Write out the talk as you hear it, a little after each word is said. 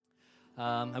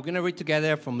I'm going to read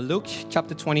together from Luke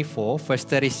chapter 24, verse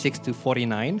 36 to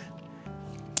 49.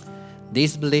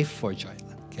 This belief for joy.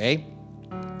 Okay?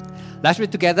 Let's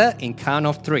read together in count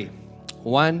of three.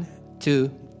 1, 2,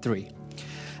 3.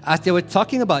 As they were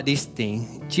talking about this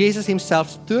thing, Jesus himself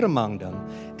stood among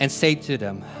them and said to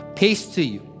them, "Peace to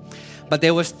you." But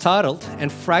they were startled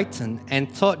and frightened and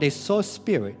thought they saw a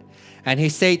spirit. And he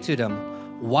said to them,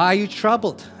 "Why are you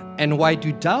troubled? And why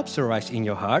do doubts arise in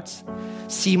your hearts?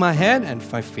 See my hand and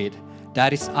my feet,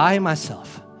 that is I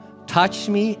myself. Touch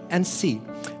me and see,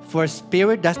 for a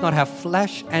spirit does not have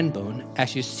flesh and bone,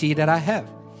 as you see that I have."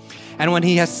 And when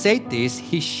he had said this,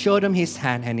 he showed them his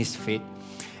hand and his feet.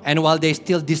 And while they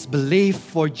still disbelieved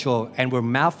for joy and were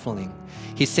marveling,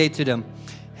 he said to them,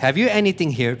 "Have you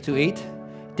anything here to eat?"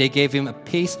 They gave him a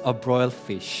piece of broiled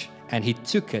fish, and he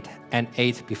took it and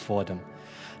ate before them.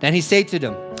 Then he said to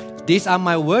them, "These are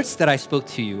my words that I spoke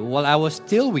to you while I was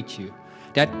still with you,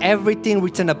 that everything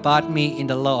written about me in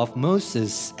the law of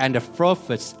Moses and the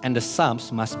prophets and the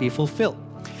Psalms must be fulfilled."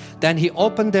 Then he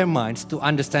opened their minds to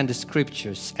understand the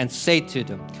scriptures and said to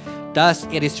them, "Thus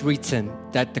it is written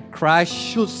that the Christ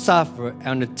should suffer and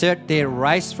on the third day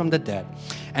rise from the dead,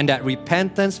 and that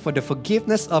repentance for the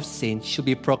forgiveness of sins should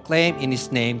be proclaimed in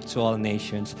his name to all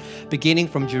nations, beginning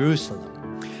from Jerusalem.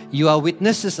 You are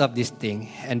witnesses of this thing,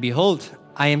 and behold,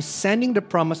 I am sending the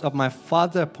promise of my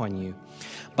Father upon you.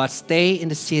 But stay in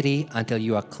the city until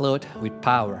you are clothed with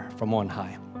power from on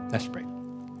high." Let's pray.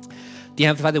 Dear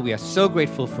Heavenly Father, we are so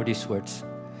grateful for these words.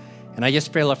 And I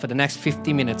just pray, Lord, for the next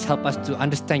 50 minutes, help us to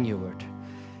understand your word.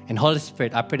 And Holy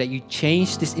Spirit, I pray that you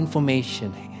change this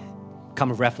information,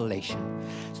 come revelation,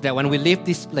 so that when we leave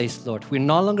this place, Lord, we're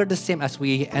no longer the same as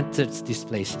we entered this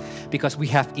place, because we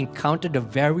have encountered the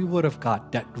very word of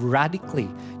God that radically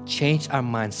changed our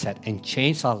mindset and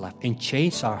changed our life and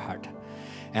changed our heart.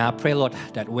 And I pray, Lord,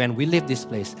 that when we leave this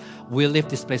place, we'll leave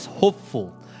this place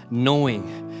hopeful, knowing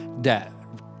that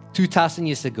 2,000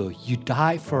 years ago, you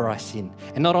died for our sin.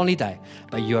 And not only died,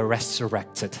 but you are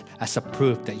resurrected as a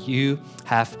proof that you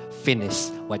have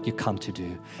finished what you come to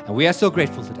do. And we are so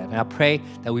grateful for that. And I pray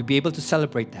that we'll be able to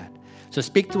celebrate that. So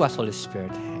speak to us, Holy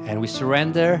Spirit. And we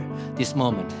surrender this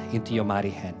moment into your mighty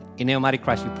hand. In your mighty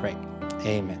Christ we pray.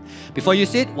 Amen. Before you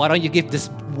sit, why don't you give this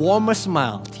warmer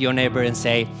smile to your neighbor and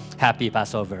say, "Happy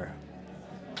Passover."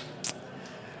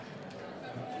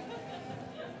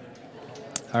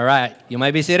 All right, you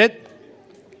might be seated.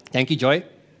 Thank you, Joy.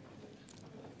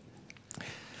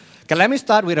 Okay, let me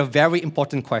start with a very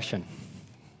important question.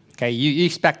 Okay, you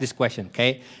expect this question,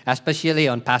 okay? Especially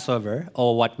on Passover,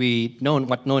 or what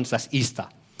known as Easter.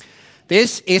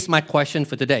 This is my question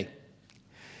for today.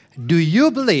 Do you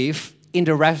believe in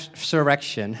the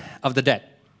resurrection of the dead?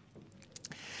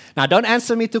 Now, don't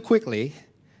answer me too quickly.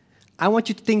 I want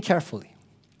you to think carefully.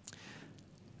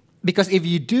 Because if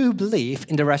you do believe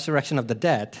in the resurrection of the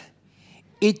dead,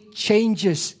 it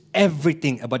changes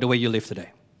everything about the way you live today.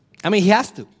 I mean, he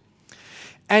has to.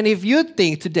 And if you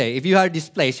think today, if you are at this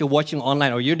place, you're watching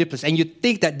online or you're in this place, and you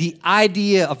think that the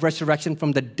idea of resurrection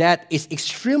from the dead is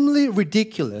extremely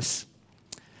ridiculous,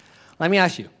 let me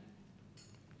ask you,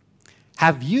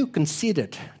 have you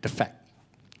considered the fact?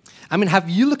 I mean, have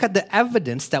you looked at the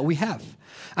evidence that we have?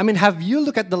 I mean, have you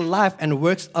looked at the life and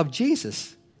works of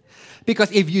Jesus?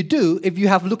 Because if you do, if you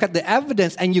have looked at the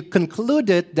evidence and you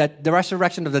concluded that the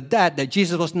resurrection of the dead, that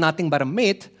Jesus was nothing but a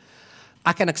myth,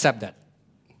 I can accept that.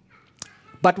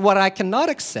 But what I cannot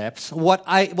accept, what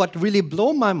really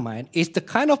blows my mind, is the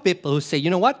kind of people who say,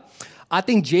 you know what? I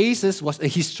think Jesus was a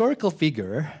historical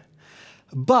figure,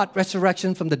 but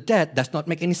resurrection from the dead does not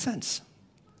make any sense.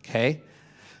 Okay?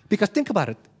 Because think about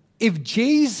it. If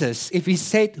Jesus, if he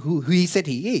said who he said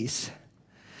he is,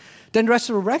 then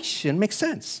resurrection makes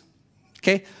sense.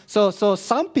 Okay, so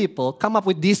some people come up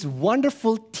with this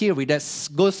wonderful theory that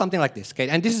goes something like this. Okay,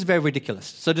 and this is very ridiculous.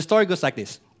 So the story goes like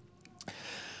this.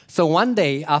 So one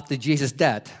day after Jesus'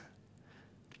 death,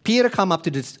 Peter come up to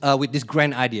this with this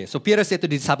grand idea. So Peter said to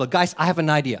the disciples, "Guys, I have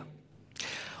an idea.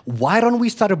 Why don't we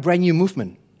start a brand new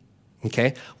movement?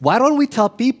 Okay, why don't we tell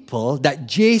people that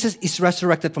Jesus is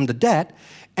resurrected from the dead,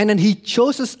 and then he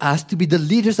chooses us to be the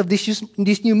leaders of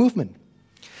this new movement?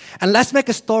 And let's make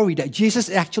a story that Jesus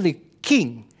is actually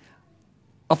king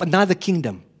of another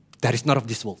kingdom that is not of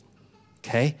this world."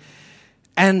 Okay?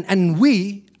 And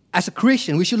we, as a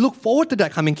Christian, we should look forward to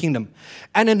that coming kingdom.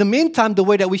 And in the meantime, the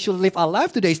way that we should live our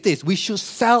life today is this. We should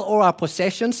sell all our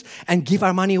possessions and give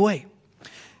our money away.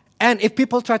 And if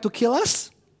people try to kill us,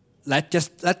 let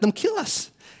them kill us.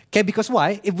 Okay, because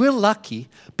why? If we're lucky,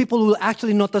 people will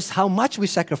actually notice how much we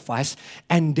sacrifice,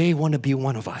 and they want to be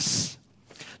one of us.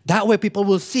 That way people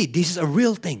will see this is a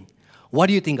real thing. What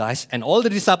do you think, guys? And all the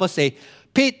disciples say,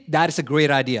 Pete, that is a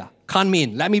great idea. Count me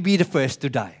in. Let me be the first to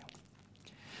die.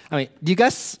 I mean, do you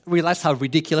guys realize how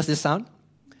ridiculous this sounds?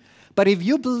 But if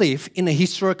you believe in a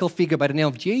historical figure by the name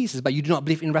of Jesus, but you do not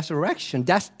believe in resurrection,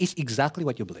 that is exactly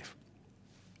what you believe.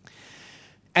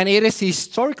 And it is a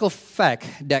historical fact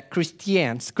that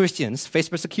Christians face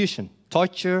persecution,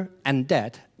 torture, and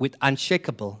death with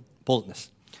unshakable boldness.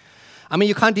 I mean,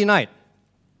 you can't deny it.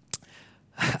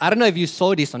 I don't know if you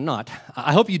saw this or not.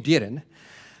 I hope you didn't.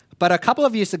 But a couple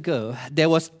of years ago, there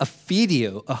was a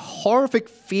video, a horrific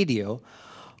video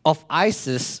of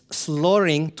ISIS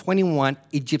slaughtering 21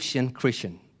 Egyptian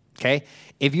Christians, okay?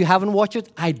 If you haven't watched it,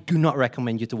 I do not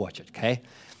recommend you to watch it, okay?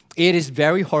 It is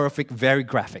very horrific, very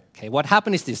graphic, okay? What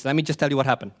happened is this. Let me just tell you what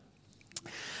happened.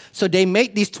 So they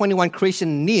made these 21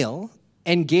 Christians kneel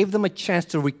and gave them a chance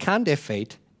to recant their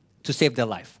faith to save their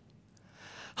life.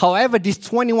 However, these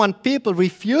 21 people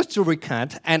refused to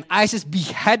recant, and ISIS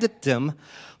beheaded them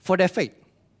for their faith.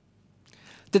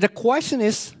 The question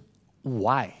is,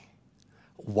 why?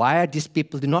 Why are these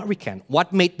people do not recant?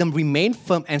 What made them remain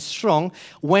firm and strong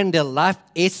when their life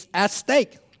is at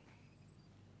stake?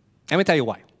 Let me tell you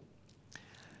why.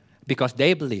 Because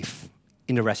they believe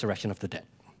in the resurrection of the dead.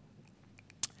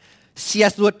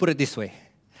 C.S. Lewis put it this way.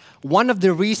 One of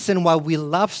the reasons why we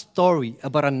love story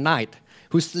about a knight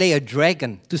who slay a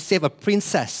dragon to save a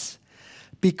princess,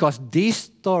 because these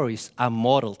stories are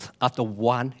modeled after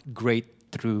one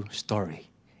great true story,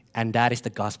 and that is the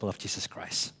gospel of Jesus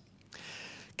Christ.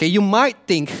 Okay, you might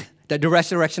think that the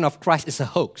resurrection of Christ is a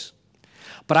hoax,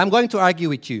 but I'm going to argue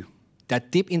with you that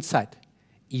deep inside,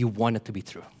 you want it to be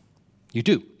true. You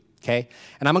do, okay?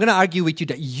 And I'm going to argue with you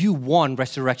that you want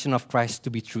resurrection of Christ to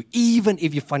be true, even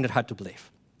if you find it hard to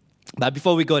believe. But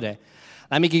before we go there,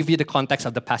 let me give you the context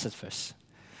of the passage first.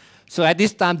 So at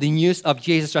this time, the news of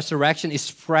Jesus' resurrection is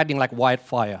spreading like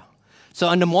wildfire. So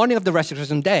on the morning of the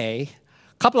resurrection day,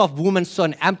 a couple of women saw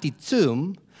an empty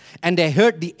tomb, and they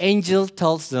heard the angel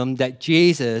tells them that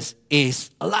Jesus is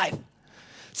alive.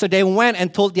 So they went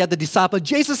and told the other disciple,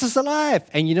 Jesus is alive.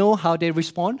 And you know how they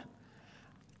respond?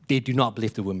 They do not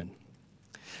believe the women.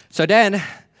 So then,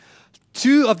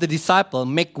 two of the disciples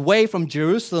make way from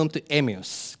Jerusalem to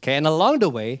Emmaus. Okay, and along the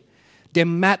way, they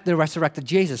met the resurrected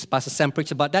Jesus. Pastor Sam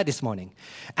preached about that this morning.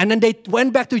 And then they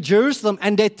went back to Jerusalem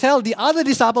and they tell the other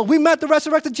disciple, we met the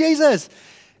resurrected Jesus.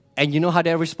 And you know how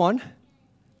they respond?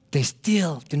 They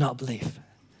still do not believe.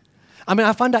 I mean,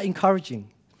 I find that encouraging.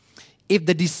 If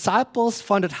the disciples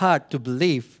found it hard to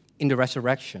believe in the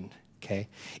resurrection, okay,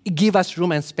 it gives us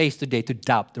room and space today to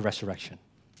doubt the resurrection.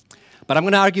 But I'm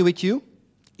going to argue with you,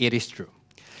 it is true.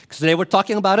 Because they were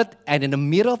talking about it, and in the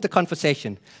middle of the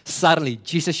conversation, suddenly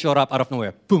Jesus showed up out of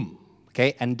nowhere. Boom.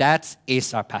 Okay, and that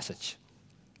is our passage.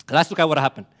 Let's look at what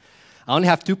happened. I only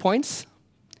have 2 points,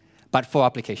 but for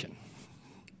application.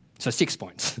 So 6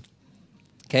 points.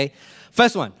 Okay,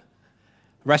 first one,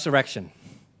 resurrection.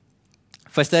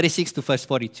 Verse 36 to verse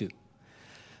 42.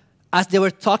 As they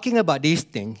were talking about these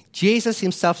things, Jesus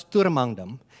himself stood among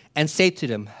them and said to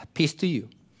them, peace to you.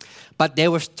 But they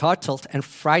were startled and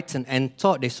frightened and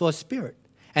thought they saw a spirit.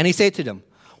 And he said to them,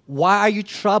 why are you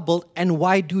troubled and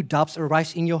why do doubts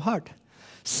arise in your heart?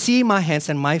 See my hands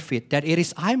and my feet, that it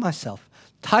is I myself.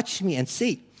 Touch me and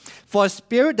see. For a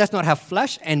spirit does not have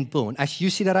flesh and bone, as you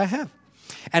see that I have.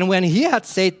 And when he had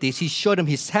said this, he showed them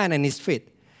his hand and his feet.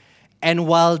 And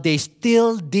while they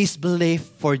still disbelieved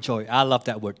for joy, I love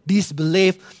that word,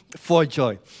 disbelieved for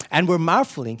joy, and were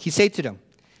marveling, he said to them,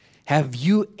 have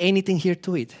you anything here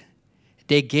to eat?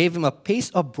 They gave him a piece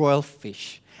of broiled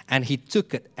fish, and he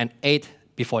took it and ate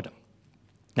before them.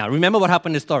 Now, remember what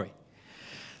happened in the story.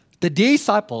 The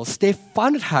disciples, they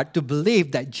found it hard to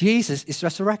believe that Jesus is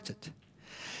resurrected.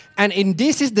 And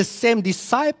this is the same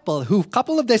disciple who a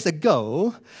couple of days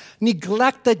ago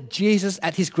neglected Jesus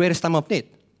at his greatest time of need.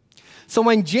 So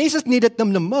when Jesus needed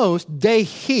them the most, they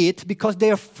hid because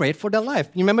they're afraid for their life.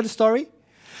 You remember the story?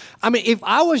 I mean, if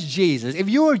I was Jesus, if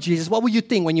you were Jesus, what would you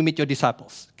think when you meet your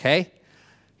disciples? Okay?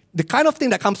 The kind of thing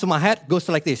that comes to my head goes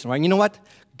like this, right? You know what?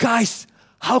 Guys,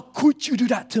 how could you do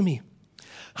that to me?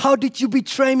 How did you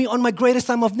betray me on my greatest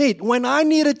time of need? When I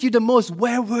needed you the most,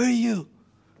 where were you?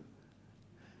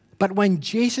 But when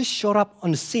Jesus showed up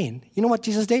on the scene, you know what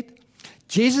Jesus did?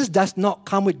 Jesus does not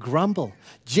come with grumble.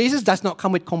 Jesus does not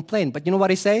come with complaint. But you know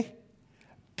what he say?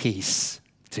 Peace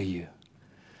to you.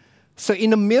 So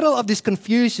in the middle of this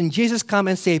confusion, Jesus come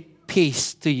and say,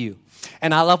 peace to you.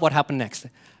 And I love what happened next.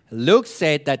 Luke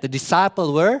said that the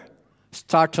disciples were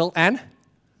startled and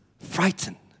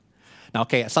frightened. Now,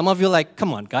 okay, some of you are like,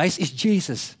 come on, guys, it's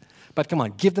Jesus. But come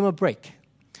on, give them a break.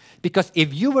 Because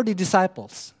if you were the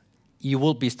disciples, you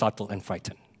will be startled and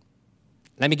frightened.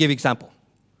 Let me give you an example.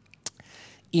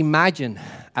 Imagine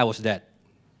I was dead.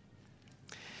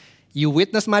 You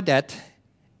witnessed my death,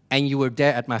 and you were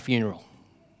there at my funeral.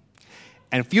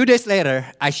 And a few days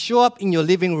later, I show up in your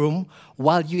living room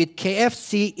while you eat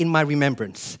KFC in my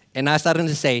remembrance. And I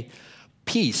suddenly say,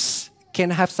 "Peace,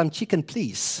 can I have some chicken,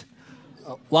 please?"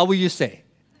 What will you say?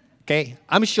 Okay,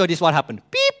 I'm sure this is what happened.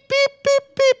 Beep, beep,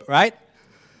 beep, beep, right?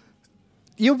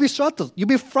 You'll be startled. You'll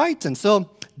be frightened.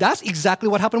 So that's exactly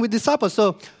what happened with disciples.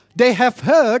 So they have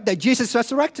heard that Jesus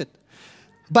resurrected.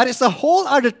 But it's a whole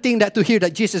other thing that to hear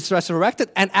that Jesus resurrected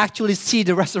and actually see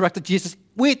the resurrected Jesus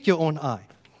with your own eye.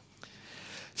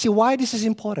 See why this is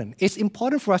important? It's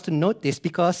important for us to note this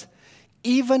because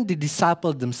even the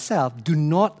disciples themselves do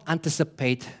not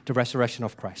anticipate the resurrection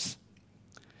of Christ.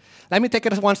 Let me take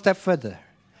it one step further.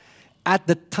 At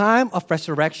the time of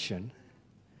resurrection,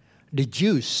 the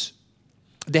Jews,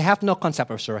 they have no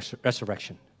concept of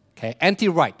resurrection. Okay? N.T.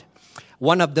 Wright,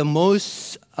 one of the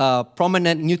most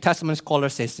prominent New Testament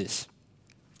scholars, says this: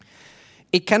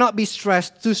 "It cannot be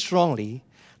stressed too strongly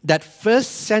that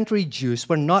first-century Jews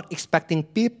were not expecting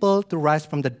people to rise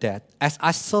from the dead as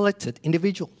isolated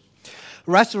individuals.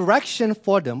 Resurrection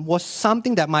for them was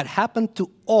something that might happen to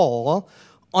all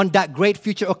on that great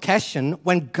future occasion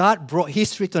when God brought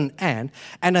history to an end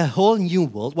and a whole new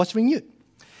world was renewed.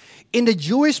 In the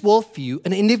Jewish worldview,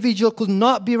 an individual could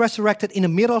not be resurrected in the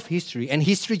middle of history and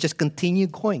history just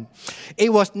continued going.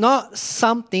 It was not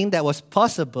something that was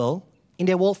possible in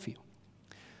their worldview."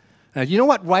 Now, you know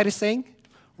what Wright is saying?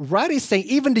 Wright is saying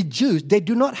even the Jews, they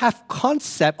do not have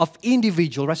concept of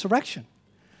individual resurrection.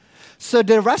 So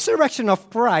the resurrection of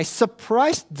Christ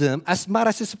surprised them as much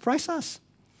as it surprised us.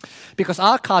 Because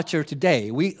our culture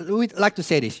today, we like to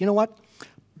say this, you know what?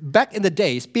 Back in the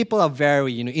days, people are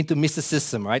very into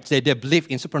mysticism, right? They believe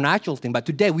in supernatural things, but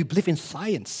today we believe in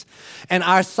science. And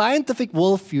our scientific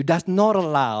worldview does not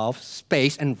allow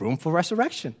space and room for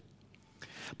resurrection.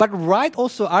 But Wright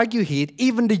also argued here,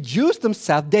 even the Jews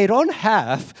themselves, they don't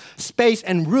have space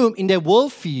and room in their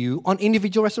worldview on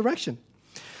individual resurrection.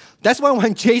 That's why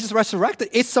when Jesus resurrected,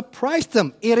 it surprised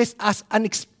them. It is as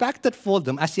unexpected for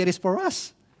them as it is for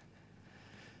us.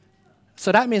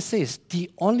 So that means this: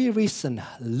 the only reason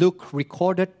Luke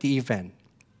recorded the event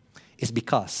is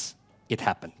because it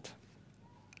happened.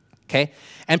 Okay?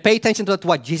 And pay attention to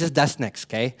what Jesus does next,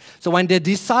 okay? So when the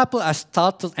disciples are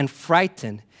startled and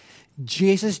frightened,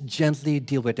 Jesus gently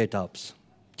deals with their doubts.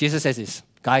 Jesus says this: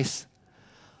 "Guys,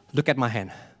 look at my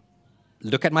hand.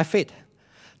 Look at my feet.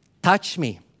 Touch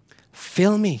me.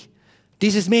 Feel me.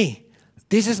 This is me.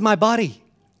 This is my body.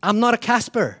 I'm not a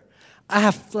Casper. I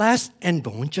have flesh and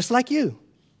bone just like you."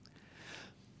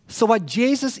 So what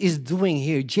Jesus is doing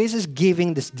here, Jesus is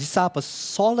giving this disciples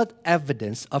solid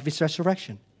evidence of his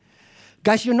resurrection.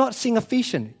 Guys, you're not seeing a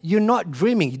vision. You're not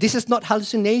dreaming. This is not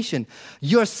hallucination.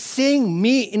 You're seeing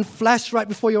me in flesh right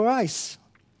before your eyes.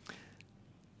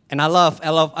 And I love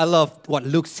what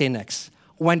Luke says next.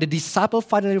 When the disciples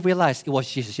finally realized it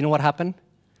was Jesus, you know what happened?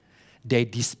 They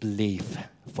disbelieved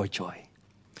for joy.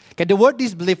 Okay, the word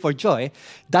disbelief for joy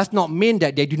does not mean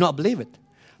that they do not believe it.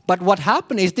 But what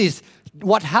happened is this: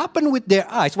 what happened with their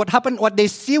eyes, what they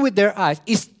see with their eyes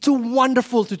is too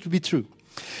wonderful to be true.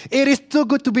 It is too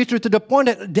good to be true to the point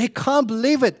that they can't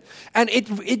believe it. And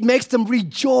it makes them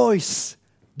rejoice.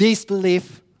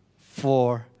 Disbelief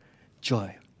for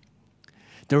joy.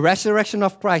 The resurrection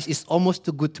of Christ is almost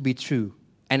too good to be true.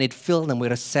 And it filled them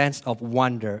with a sense of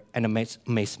wonder and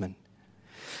amazement.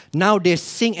 Now they're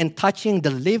seeing and touching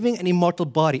the living and immortal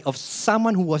body of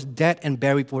someone who was dead and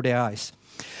buried before their eyes.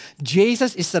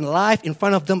 Jesus is alive in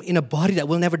front of them in a body that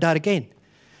will never die again.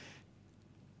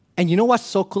 And you know what's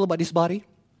so cool about this body?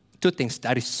 Two things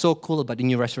that is so cool about the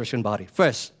new resurrection body.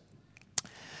 First,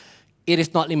 it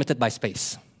is not limited by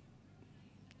space.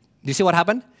 Do you see what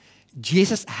happened?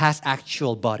 Jesus has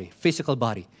actual body, physical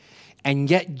body. And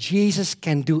yet Jesus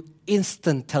can do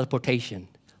instant teleportation.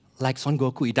 Like Son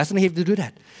Goku, he doesn't have to do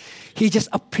that. He just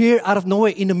appeared out of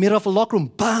nowhere in the middle of a locker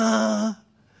room. Bah!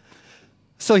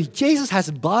 So Jesus has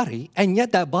a body, and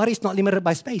yet that body is not limited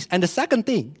by space. And the second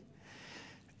thing,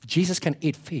 Jesus can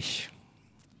eat fish.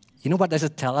 You know what does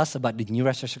it tell us about the new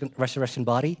resurrection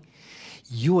body?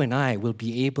 You and I will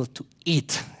be able to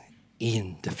eat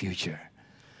in the future.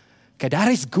 Okay, that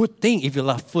is a good thing if you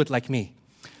love food like me.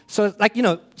 So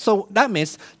so that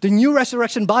means the new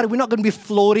resurrection body, we're not going to be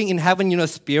floating in heaven,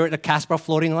 spirit, a Casper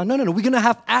floating around. No. We're going to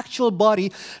have actual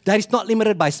body that is not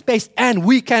limited by space, and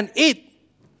we can eat.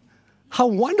 How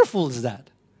wonderful is that?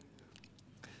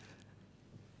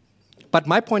 But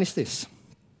my point is this.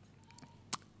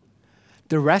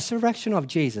 The resurrection of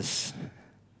Jesus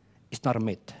is not a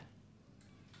myth.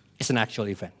 It's an actual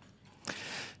event.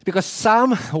 Because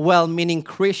some well-meaning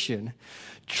Christian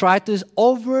try to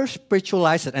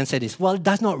over-spiritualize it and say this, well, it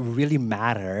does not really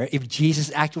matter if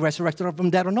Jesus actually resurrected from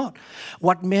death or not.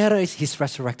 What matters is he's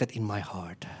resurrected in my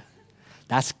heart.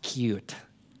 That's cute,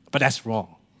 but that's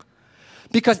wrong.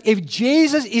 Because if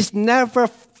Jesus is never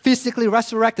physically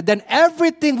resurrected, then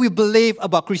everything we believe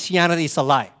about Christianity is a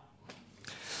lie.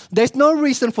 There's no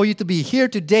reason for you to be here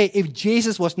today if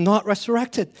Jesus was not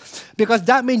resurrected, because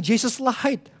that means Jesus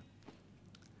lied.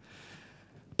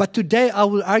 But today I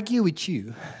will argue with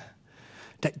you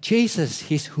that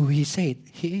Jesus is who he said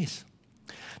he is.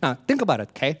 Now, think about it,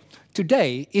 okay?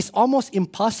 Today, it's almost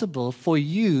impossible for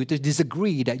you to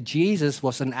disagree that Jesus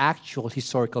was an actual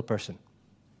historical person.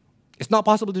 It's not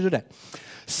possible to do that.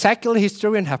 Secular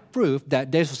historians have proved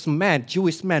that there was a man,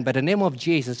 Jewish man, by the name of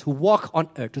Jesus who walked on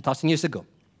earth 2,000 years ago.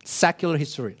 Secular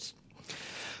historians.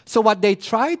 So what they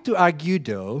tried to argue,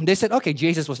 though, they said, okay,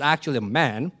 Jesus was actually a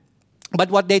man, but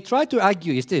what they tried to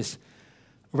argue is this: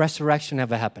 resurrection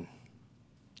never happened.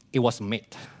 It was a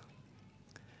myth.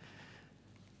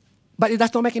 But it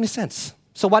does not make any sense.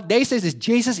 So what they say is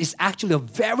Jesus is actually a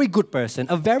very good person,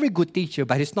 a very good teacher,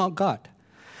 but he's not God.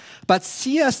 But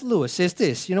C.S. Lewis says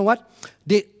this, you know what?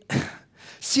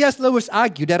 C.S. Lewis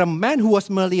argued that a man who was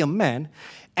merely a man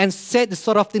and said the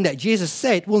sort of thing that Jesus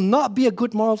said will not be a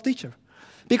good moral teacher.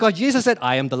 Because Jesus said,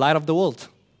 I am the light of the world.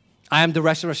 I am the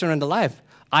resurrection and the life.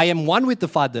 I am one with the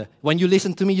Father. When you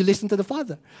listen to me, you listen to the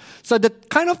Father. So the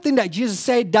kind of thing that Jesus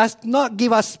said does not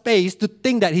give us space to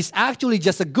think that he's actually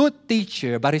just a good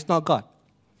teacher, but he's not God.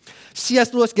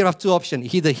 C.S. Lewis gave us two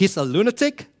options. Either he's a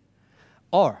lunatic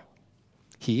or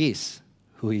he is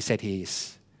who he said he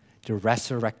is, the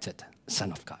resurrected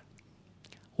Son of God.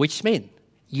 Which means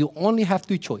you only have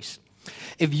two choices.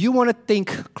 If you want to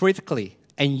think critically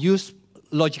and use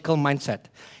logical mindset,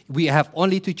 we have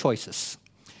only two choices.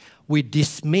 We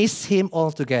dismiss him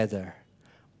altogether,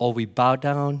 or we bow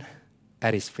down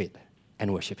at his feet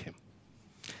and worship him.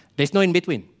 There's no in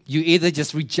between. You either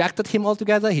just rejected him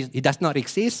altogether, he does not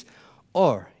exist,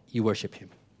 or you worship him.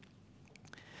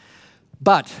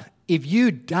 But if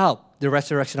you doubt the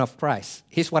resurrection of Christ,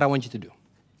 here's what I want you to do.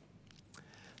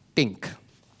 Think.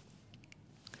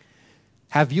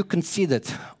 Have you considered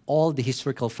all the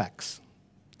historical facts?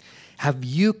 Have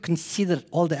you considered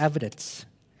all the evidence?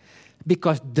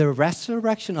 Because the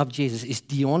resurrection of Jesus is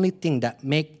the only thing that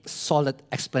makes solid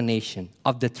explanation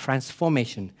of the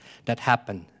transformation that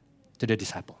happened to the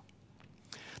disciple.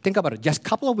 Think about it. Just a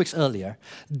couple of weeks earlier,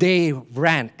 they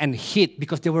ran and hid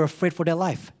because they were afraid for their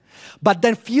life. But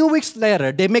then a few weeks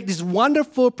later, they make this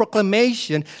wonderful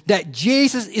proclamation that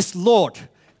Jesus is Lord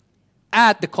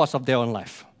at the cost of their own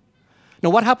life. Now,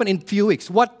 what happened in a few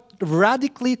weeks? What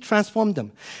radically transformed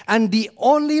them? And the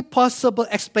only possible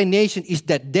explanation is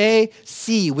that they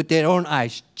see with their own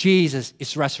eyes Jesus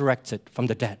is resurrected from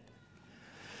the dead.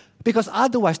 Because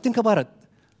otherwise, think about it.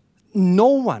 No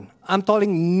one, I'm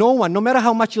telling no one, no matter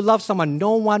how much you love someone,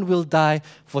 no one will die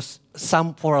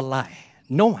for a lie.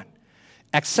 No one.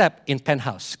 Except in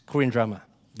Penthouse, Korean drama.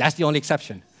 That's the only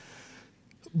exception.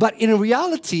 But in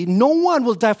reality, no one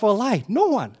will die for a lie. No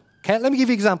one. Okay, let me give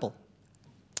you an example.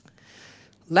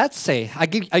 Let's say,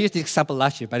 I used this example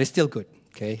last year, but it's still good.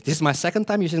 Okay, this is my second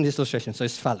time using this illustration, so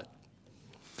it's valid.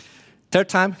 Third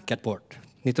time, get bored.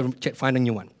 Need to find a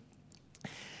new one.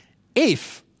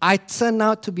 If I turn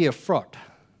out to be a fraud,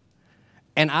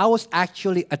 and I was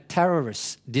actually a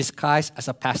terrorist disguised as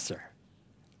a pastor,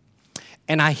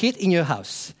 and I hid in your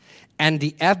house, and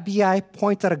the FBI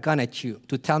pointed a gun at you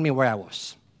to tell me where I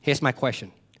was, here's my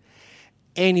question.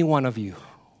 Any one of you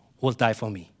will die for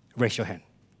me. Raise your hand.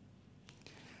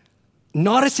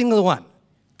 Not a single one.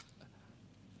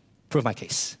 Prove my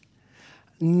case.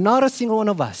 Not a single one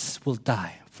of us will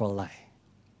die for a lie.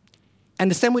 And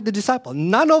the same with the disciple.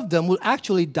 None of them will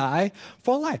actually die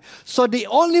for a lie. So the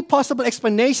only possible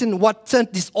explanation what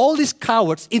turned all these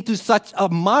cowards into such a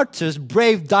martyrs,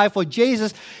 brave, die for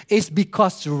Jesus, is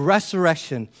because the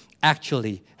resurrection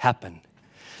actually happened.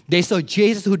 They saw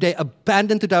Jesus who they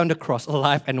abandoned to die on the cross,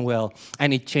 alive and well,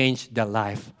 and it changed their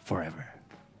life forever.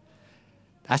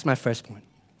 That's my first point.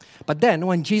 But then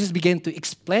when Jesus began to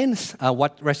explain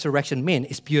what resurrection means,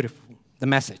 it's beautiful, the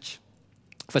message.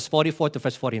 Verse 44 to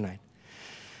verse 49.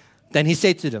 Then he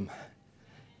said to them,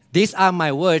 these are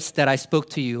my words that I spoke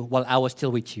to you while I was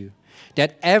still with you,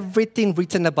 that everything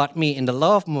written about me in the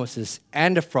law of Moses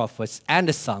and the prophets and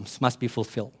the Psalms must be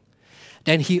fulfilled.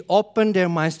 Then he opened their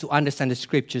minds to understand the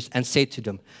scriptures and said to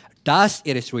them, thus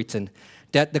it is written,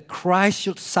 that the Christ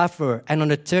should suffer and on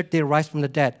the third day rise from the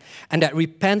dead, and that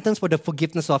repentance for the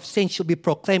forgiveness of sins should be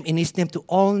proclaimed in his name to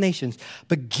all nations,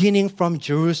 beginning from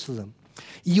Jerusalem.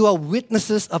 You are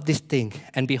witnesses of this thing,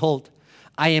 and behold,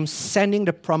 I am sending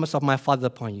the promise of my Father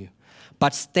upon you.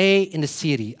 But stay in the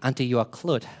city until you are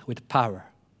clothed with power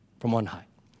from on high.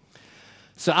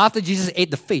 So after Jesus ate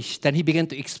the fish, then he began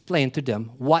to explain to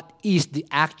them what is the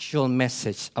actual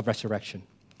message of resurrection.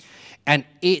 And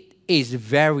it is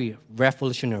very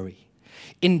revolutionary.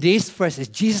 In these verses,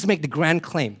 Jesus makes the grand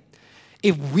claim.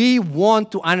 If we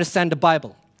want to understand the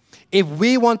Bible, if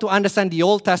we want to understand the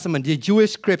Old Testament, the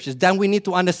Jewish scriptures, then we need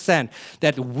to understand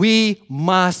that we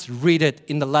must read it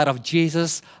in the light of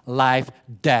Jesus' life,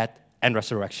 death, and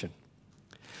resurrection.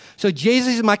 So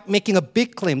Jesus is making a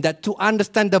big claim that to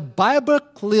understand the Bible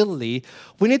clearly,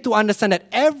 we need to understand that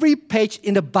every page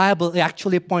in the Bible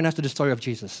actually points us to the story of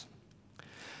Jesus.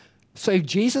 So if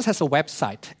Jesus has a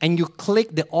website and you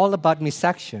click the All About Me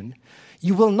section,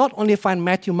 you will not only find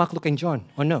Matthew, Mark, Luke, and John,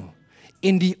 or no.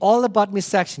 In the All About Me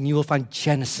section, you will find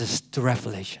Genesis to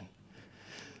Revelation.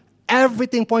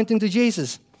 Everything pointing to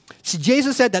Jesus. See,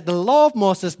 Jesus said that the law of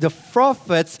Moses, the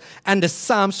prophets, and the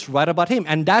Psalms write about him.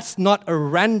 And that's not a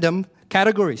random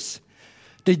categories.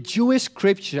 The Jewish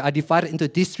scriptures are divided into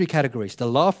these three categories: the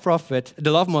law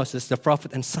of Moses, the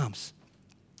prophet, and Psalms.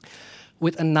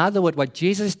 With another word, what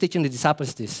Jesus is teaching the disciples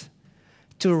is this: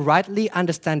 to rightly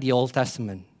understand the Old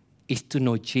Testament is to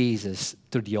know Jesus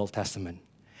through the Old Testament.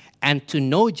 And to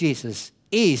know Jesus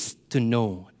is to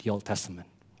know the Old Testament.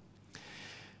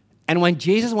 And when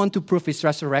Jesus wants to prove his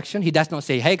resurrection, he does not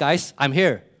say, hey guys, I'm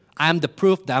here. I'm the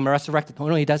proof that I'm resurrected.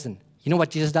 No, he doesn't. You know what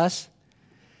Jesus does?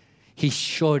 He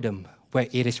showed them where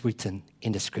it is written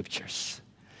in the scriptures.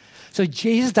 So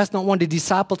Jesus does not want the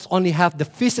disciples only have the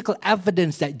physical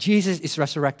evidence that Jesus is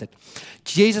resurrected.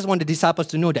 Jesus wants the disciples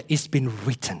to know that it's been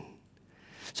written.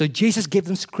 So Jesus gave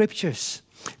them scriptures.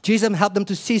 Jesus helped them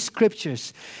to see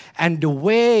scriptures. And the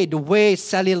way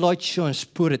Sally Lloyd Jones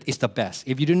put it is the best.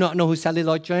 If you do not know who Sally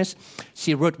Lloyd Jones,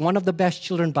 she wrote one of the best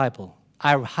children's Bible.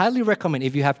 I highly recommend,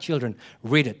 if you have children,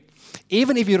 read it.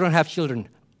 Even if you don't have children,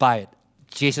 buy it.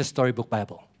 Jesus Storybook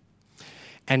Bible.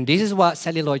 And this is what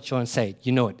Sally Lloyd Jones said.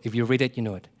 You know it. If you read it, you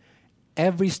know it.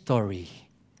 Every story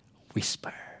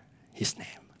whisper his name.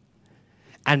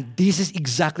 And this is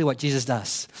exactly what Jesus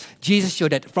does. Jesus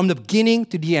showed that from the beginning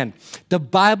to the end, the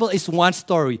Bible is one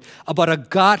story about a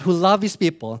God who loved his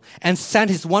people and sent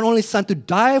his one only Son to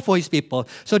die for his people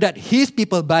so that his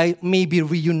people may be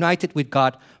reunited with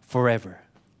God forever.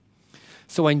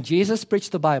 So when Jesus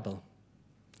preached the Bible,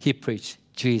 he preached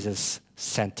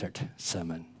Jesus-centered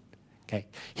sermon. Okay?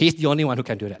 He's the only one who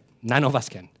can do that. None of us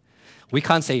can. We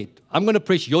can't say, I'm going to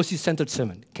preach Yossi-centered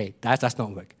sermon. Okay, that does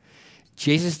not work.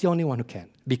 Jesus is the only one who can,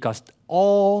 because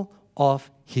all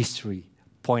of history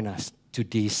point us to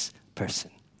this person.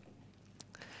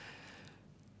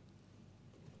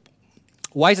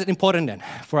 Why is it important then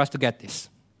for us to get this?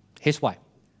 Here's why.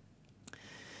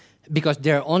 Because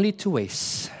there are only two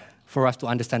ways for us to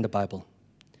understand the Bible.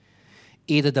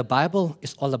 Either the Bible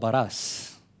is all about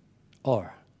us,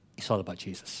 or it's all about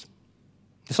Jesus.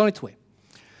 There's only two ways.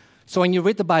 So when you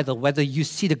read the Bible, whether you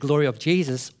see the glory of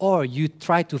Jesus or you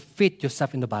try to fit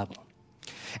yourself in the Bible.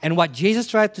 And what Jesus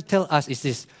tried to tell us is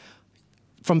this: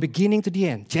 from beginning to the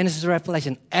end, Genesis to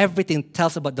Revelation, everything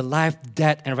tells about the life,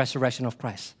 death, and resurrection of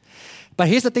Christ. But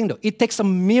here's the thing though, it takes a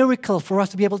miracle for us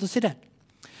to be able to see that.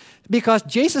 Because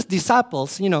Jesus'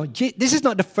 disciples, this is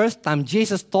not the first time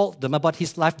Jesus told them about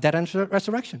his life, death, and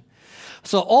resurrection.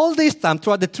 So all this time,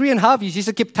 throughout the 3.5 years,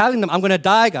 Jesus kept telling them, I'm going to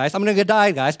die, guys. I'm going to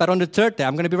die, guys. But on the third day,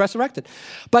 I'm going to be resurrected.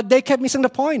 But they kept missing the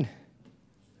point.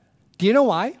 Do you know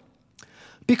why?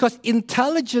 Because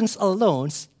intelligence alone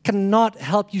cannot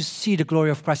help you see the glory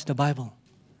of Christ in the Bible.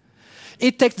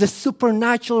 It takes the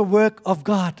supernatural work of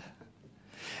God.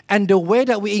 And the way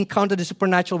that we encounter the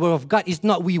supernatural work of God is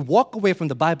not we walk away from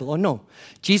the Bible. Oh no.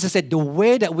 Jesus said the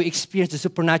way that we experience the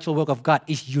supernatural work of God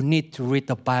is you need to read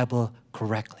the Bible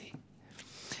correctly.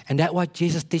 And that's what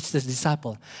Jesus teaches his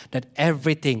disciples, that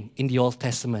everything in the Old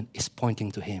Testament is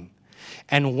pointing to him.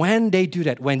 And when they do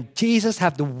that, when Jesus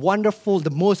have the wonderful,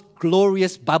 the most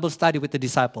glorious Bible study with the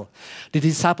disciples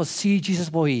see Jesus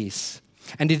for he is.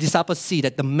 And the disciples see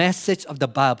that the message of the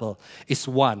Bible is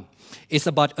one. It's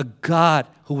about a God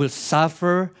who will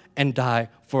suffer and die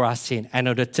for our sin. And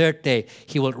on the third day,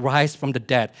 he will rise from the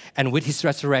dead. And with his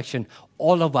resurrection,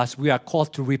 all of us, we are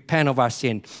called to repent of our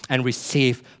sin and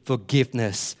receive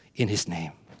forgiveness in his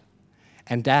name.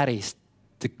 And that is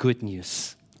the good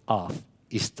news of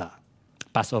Easter.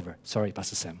 Passover. Sorry,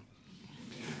 Pastor Sam.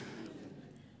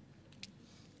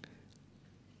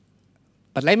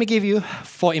 But let me give you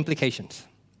 4 implications.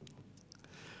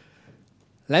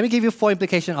 Let me give you 4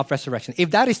 implications of resurrection.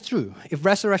 If that is true, if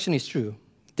resurrection is true,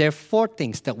 there are 4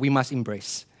 things that we must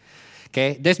embrace.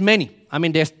 Okay, there's many. I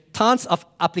mean, there's tons of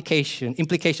implication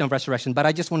of resurrection, but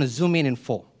I just want to zoom in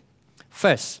 4.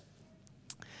 First,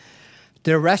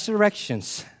 the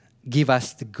resurrections give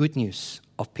us the good news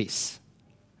of peace.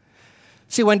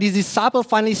 See, when the disciples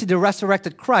finally see the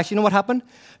resurrected Christ, you know what happened?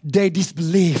 They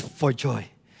disbelieve for joy.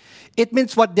 It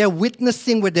means what they're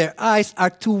witnessing with their eyes are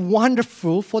too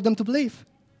wonderful for them to believe.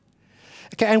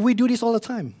 Okay, and we do this all the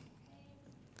time.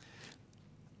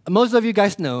 Most of you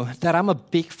guys know that I'm a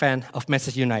big fan of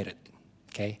Manchester United.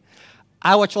 Okay,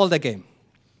 I watch all the game.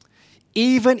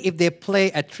 Even if they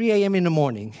play at 3 a.m. in the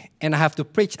morning and I have to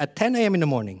preach at 10 a.m. in the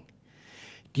morning,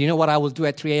 do you know what I will do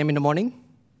at 3 a.m. in the morning?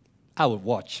 I will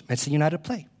watch Manchester United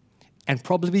play and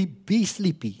probably be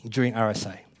sleepy during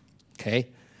RSI. Okay?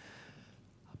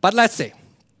 But let's say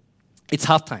it's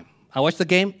halftime. I watch the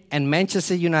game and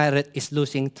Manchester United is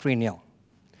losing 3-0.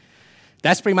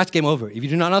 That's pretty much game over. If you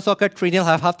do not know soccer, 3-0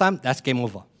 at halftime, that's game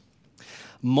over.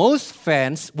 Most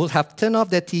fans will have turned off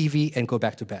their TV and go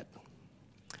back to bed.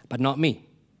 But not me.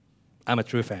 I'm a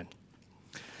true fan.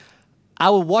 I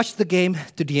will watch the game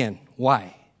to the end.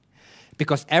 Why?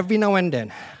 Because every now and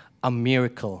then, a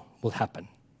miracle will happen.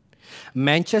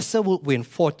 Manchester will win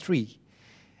 4-3.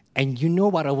 And you know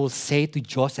what I will say to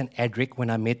Josh and Edric when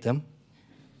I meet them?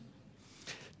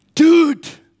 Dude,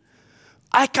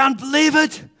 I can't believe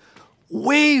it.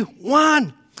 We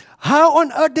won. How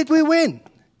on earth did we win?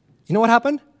 You know what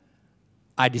happened?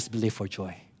 I disbelieve for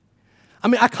joy. I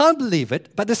mean, I can't believe it,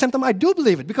 but at the same time, I do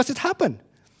believe it because it happened.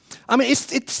 I mean,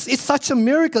 it's such a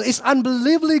miracle. It's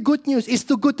unbelievably good news. It's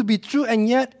too good to be true, and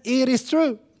yet it is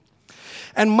true.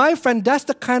 And my friend, that's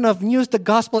the kind of news the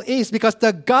gospel is, because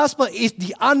the gospel is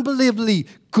the unbelievably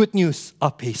good news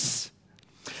of peace.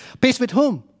 Peace with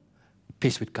whom?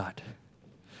 Peace with God.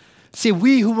 See,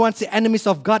 we who once the enemies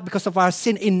of God because of our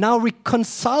sin are now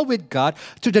reconciled with God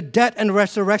through the death and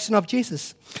resurrection of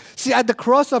Jesus. See, at the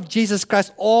cross of Jesus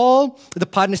Christ, all the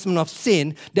punishment of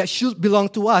sin that should belong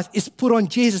to us is put on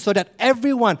Jesus so that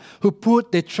everyone who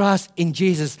put their trust in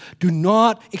Jesus do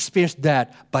not experience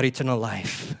death but eternal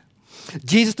life.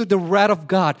 Jesus took the wrath of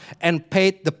God and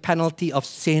paid the penalty of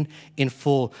sin in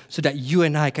full so that you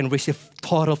and I can receive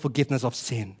total forgiveness of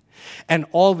sin. And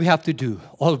all we have to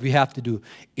do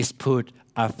is put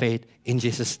our faith in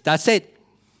Jesus. That's it.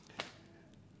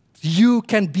 You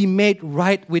can be made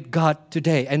right with God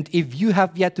today. And if you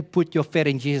have yet to put your faith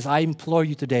in Jesus, I implore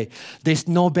you today, there's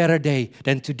no better day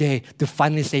than today to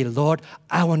finally say, Lord,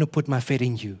 I want to put my faith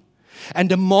in you. And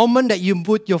the moment that you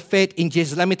put your faith in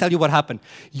Jesus, let me tell you what happened.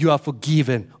 You are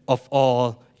forgiven of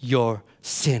all your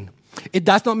sin. It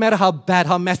does not matter how bad,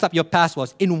 how messed up your past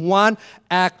was. In one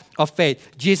act of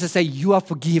faith, Jesus said, you are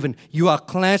forgiven, you are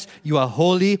cleansed, you are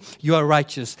holy, you are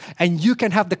righteous. And you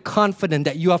can have the confidence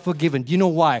that you are forgiven. Do you know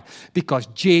why? Because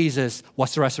Jesus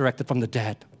was resurrected from the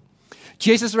dead.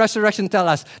 Jesus' resurrection tells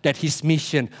us that his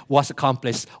mission was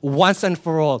accomplished once and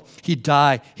for all. He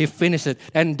died, he finished it.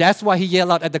 And that's why he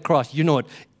yelled out at the cross, you know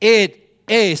it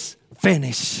is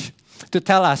finished. To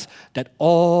tell us that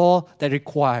all that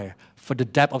require for the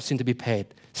debt of sin to be paid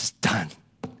is done.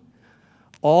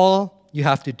 All you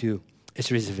have to do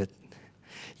is receive it.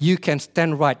 You can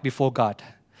stand right before God,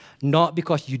 not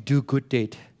because you do good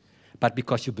deed, but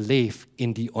because you believe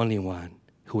in the only one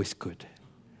who is good.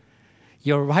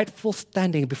 Your rightful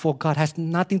standing before God has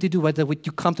nothing to do whether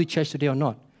you come to church today or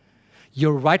not.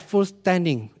 Your rightful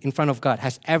standing in front of God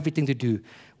has everything to do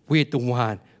with the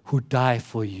one who died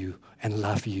for you and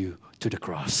loved you to the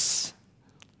cross.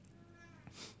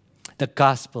 The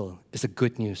gospel is the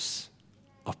good news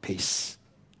of peace.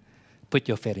 Put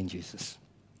your faith in Jesus.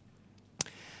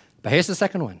 But here's the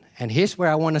second one, and here's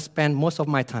where I want to spend most of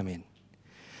my time in.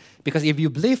 Because if you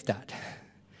believe that,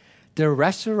 the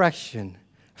resurrection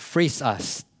frees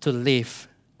us to live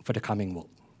for the coming world.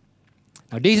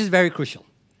 Now, this is very crucial.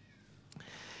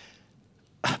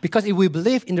 Because if we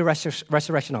believe in the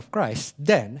resurrection of Christ,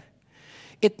 then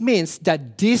it means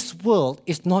that this world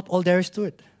is not all there is to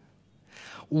it.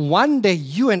 One day,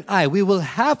 you and I, we will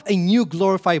have a new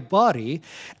glorified body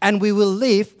and we will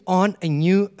live on a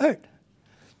new earth.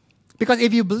 Because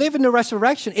if you believe in the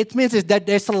resurrection, it means that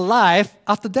there's a life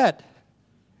after death.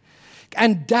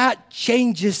 And that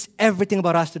changes everything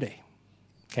about us today.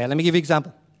 Okay, let me give you an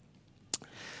example.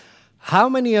 How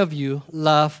many of you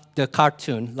love the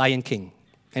cartoon Lion King?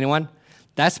 Anyone?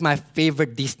 That's my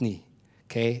favorite Disney,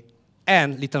 okay?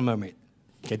 And Little Mermaid.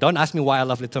 Okay, don't ask me why I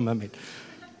love Little Mermaid.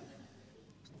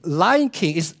 Lion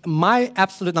King is my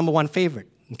absolute number one favorite.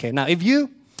 Okay, now if you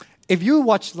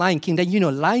watch Lion King, then you know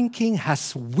Lion King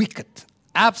has wicked,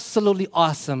 absolutely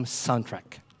awesome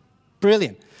soundtrack.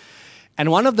 Brilliant. And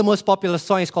one of the most popular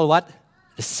songs is called what?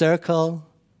 The Circle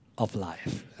of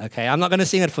life. Okay, I'm not going to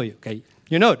sing it for you. Okay,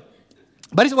 you know it.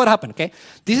 But this is what happened. Okay,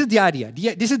 this is the idea.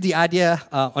 This is the idea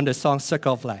on the song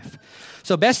 "Circle of Life."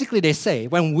 So basically, they say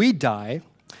when we die,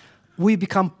 we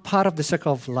become part of the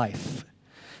circle of life.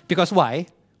 Because why?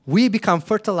 We become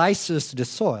fertilizers to the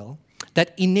soil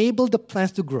that enable the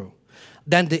plants to grow.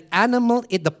 Then the animal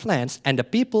eat the plants, and the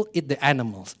people eat the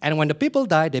animals. And when the people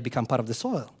die, they become part of the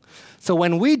soil. So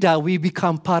when we die, we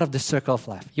become part of the circle of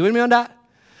life. You with me on that?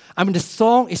 I mean, the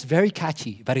song is very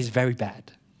catchy, but it's very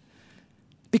bad.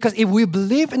 Because if we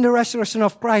believe in the resurrection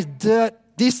of Christ,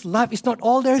 this life is not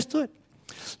all there is to it.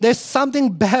 There's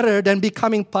something better than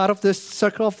becoming part of the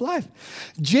circle of life.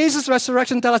 Jesus'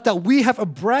 resurrection tells us that we have a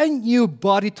brand new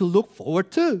body to look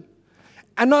forward to.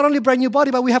 And not only brand new body,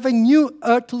 but we have a new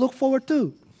earth to look forward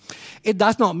to. It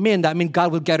does not mean that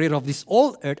God will get rid of this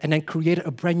old earth and then create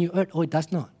a brand new earth. Oh, it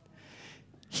does not.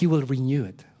 He will renew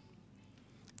it.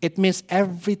 It means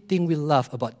everything we love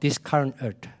about this current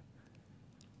earth,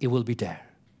 it will be there,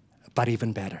 but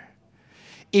even better.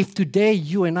 If today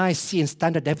you and I see in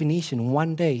standard definition,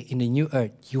 one day in the new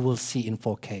earth, you will see in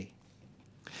 4K.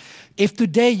 If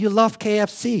today you love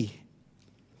KFC,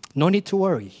 no need to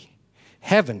worry.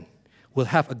 Heaven will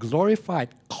have a glorified,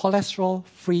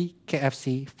 cholesterol-free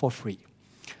KFC for free.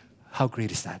 How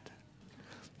great is that?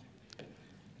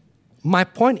 My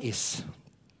point is,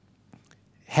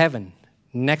 heaven,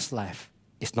 next life,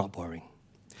 is not boring.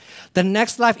 The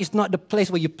next life is not the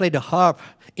place where you play the harp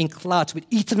in clouds with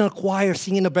eternal choir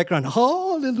singing in the background.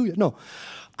 Hallelujah. No.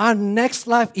 Our next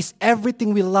life is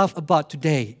everything we love about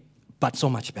today, but so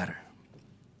much better.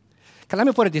 Okay, let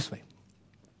me put it this way.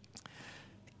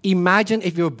 Imagine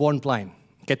if you were born blind.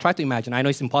 Okay, try to imagine. I know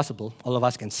it's impossible. All of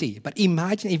us can see. But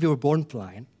imagine if you were born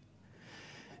blind,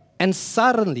 and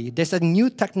suddenly there's a new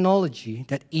technology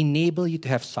that enables you to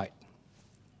have sight.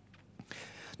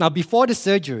 Now, before the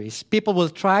surgeries, people will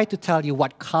try to tell you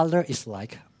what color is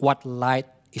like, what light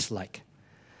is like.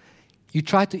 You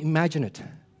try to imagine it,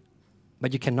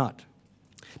 but you cannot.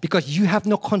 Because you have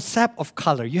no concept of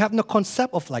color. You have no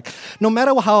concept of light. No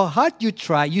matter how hard you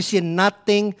try, you see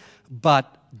nothing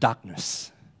but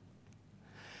darkness.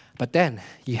 But then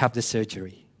you have the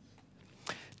surgery.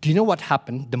 Do you know what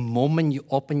happened the moment you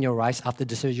open your eyes after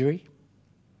the surgery?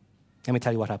 Let me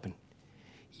tell you what happened.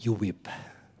 You weep.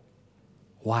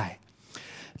 Why?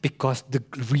 Because the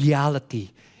reality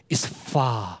is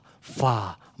far,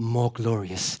 far more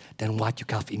glorious than what you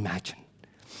can imagine.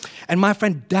 And my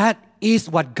friend, that is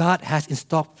what God has in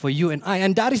stock for you and I.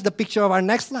 And that is the picture of our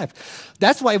next life.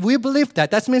 That's why if we believe that,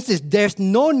 that means there's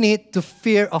no need to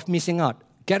fear of missing out.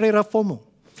 Get rid of FOMO.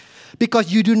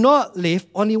 Because you do not live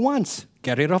only once.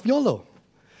 Get rid of YOLO.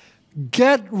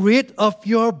 Get rid of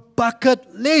your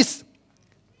bucket list.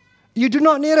 You do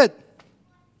not need it.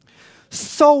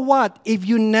 So what if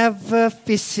you never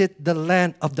visit the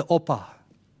land of the Opa?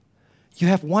 You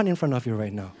have one in front of you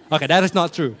right now. Okay, that is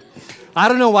not true. I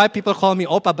don't know why people call me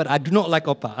Opa, but I do not like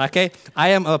Opa, okay? I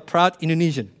am a proud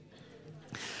Indonesian.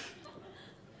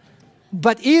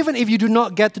 But even if you do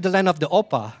not get to the land of the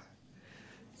Opa,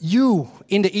 you,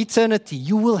 in the eternity,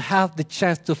 you will have the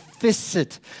chance to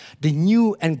visit the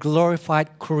new and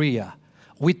glorified Korea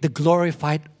with the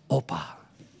glorified Opa.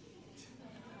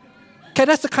 Okay,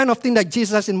 that's the kind of thing that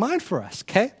Jesus has in mind for us,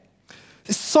 okay?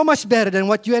 It's so much better than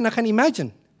what you and I can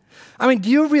imagine. I mean, do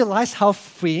you realize how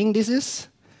freeing this is?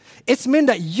 It's meant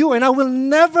that you and I will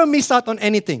never miss out on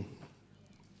anything.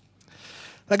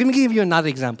 Like, let me give you another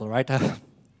example, right?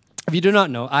 If you do not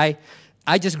know, I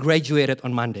just graduated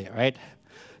on Monday, right?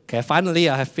 Okay, finally,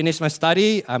 I have finished my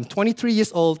study. I'm 23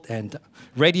 years old and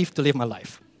ready to live my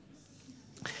life.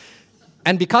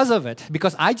 And because of it,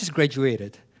 because I just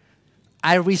graduated,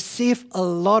 I received a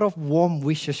lot of warm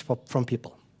wishes from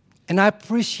people. And I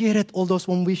appreciated all those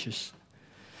warm wishes.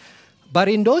 But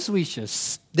in those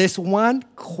wishes, there's one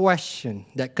question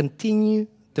that continued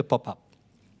to pop up.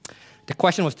 The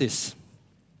question was this: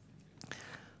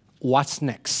 what's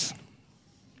next?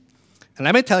 And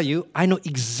let me tell you, I know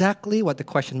exactly what the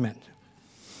question meant.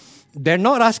 They're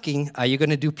not asking, are you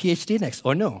going to do PhD next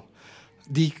or no?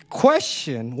 The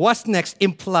question, what's next,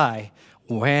 imply,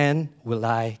 when will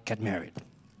I get married?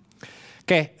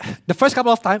 Okay, the first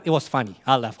couple of times, it was funny.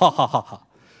 I laughed, ha, ha, ha, ha.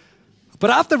 But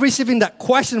after receiving that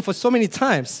question for so many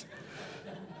times,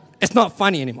 it's not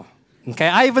funny anymore. Okay,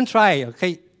 I even try,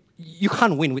 okay? You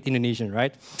can't win with Indonesian,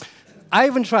 right? I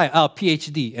even tried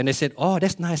PhD, and they said, oh,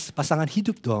 that's nice, pasangan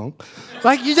hidup dong.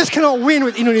 Like, you just cannot win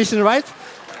with Indonesian, right?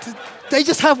 They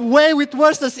just have way with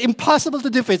words that's impossible to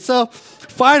defeat. So,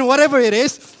 fine, whatever it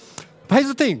is. But here's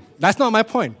the thing, that's not my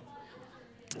point.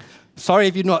 Sorry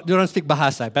if you don't speak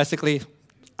Bahasa. Basically,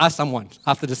 ask someone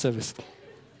after the service.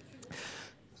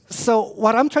 So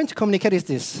what I'm trying to communicate is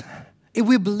this. If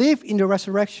we believe in the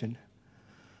resurrection,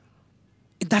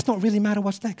 it does not really matter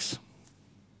what's next.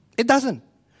 It doesn't.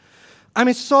 I'm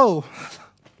going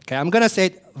to say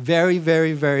it very,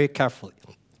 very, very carefully.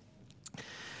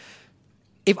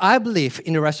 If I believe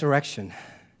in the resurrection,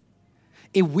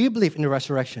 if we believe in the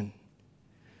resurrection,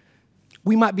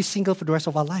 we might be single for the rest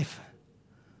of our life.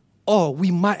 Or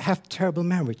we might have terrible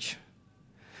marriage.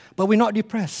 But we're not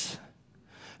depressed.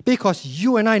 Because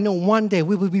you and I know one day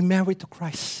we will be married to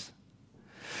Christ.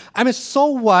 So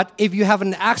what if you have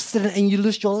an accident and you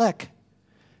lose your leg?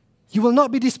 You will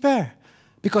not be despair.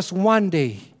 Because one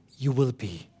day you will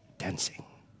be dancing.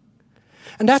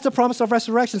 And that's the promise of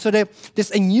resurrection. So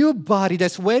there's a new body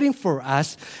that's waiting for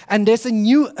us, and there's a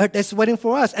new earth that's waiting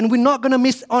for us. And we're not going to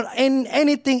miss on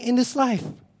anything in this life.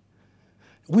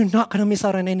 We're not going to miss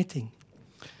out on anything.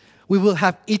 We will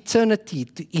have eternity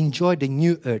to enjoy the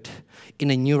new earth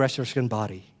in a new resurrection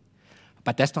body.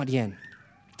 But that's not the end.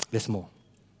 There's more.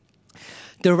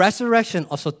 The resurrection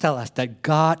also tells us that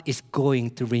God is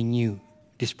going to renew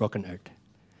this broken earth.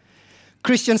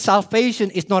 Christian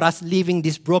salvation is not us leaving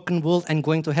this broken world and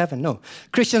going to heaven. No.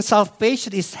 Christian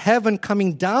salvation is heaven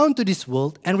coming down to this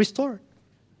world and restored.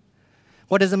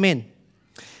 What does it mean?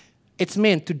 It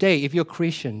means today, if you're a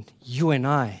Christian, you and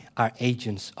I are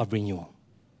agents of renewal.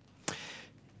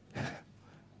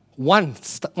 One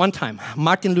time,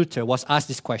 Martin Luther was asked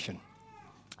this question.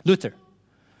 Luther,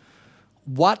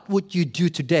 what would you do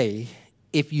today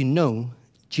if you know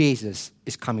Jesus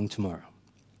is coming tomorrow?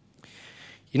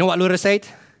 You know what Luther said?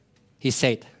 He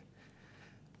said,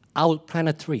 I will plant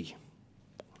a tree.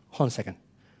 Hold on a second.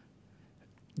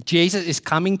 Jesus is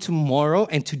coming tomorrow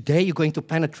and today you're going to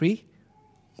plant a tree?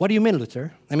 What do you mean,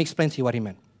 Luther? Let me explain to you what he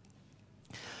meant.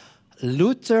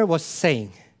 Luther was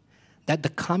saying that the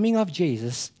coming of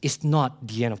Jesus is not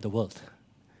the end of the world.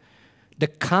 The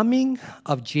coming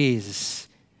of Jesus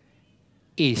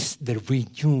is the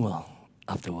renewal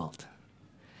of the world.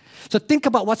 So think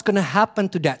about what's going to happen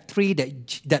to that tree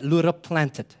that Luther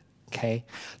planted, okay?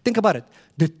 Think about it.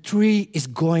 The tree is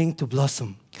going to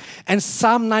blossom. And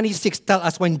Psalm 96 tells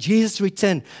us when Jesus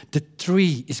returned, the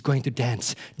tree is going to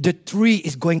dance. The tree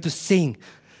is going to sing.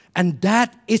 And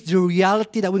that is the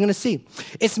reality that we're going to see.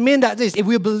 It's mean that if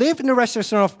we believe in the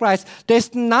resurrection of Christ,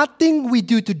 there's nothing we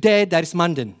do today that is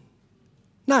mundane.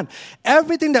 None.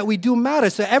 Everything that we do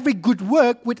matters. So every good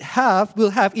work will have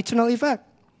eternal effect.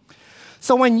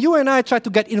 So when you and I try to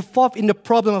get involved in the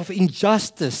problem of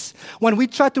injustice, when we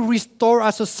try to restore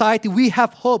our society, we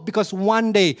have hope because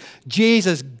one day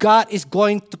Jesus, God, is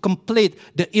going to complete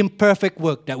the imperfect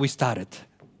work that we started.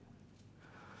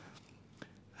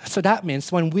 So that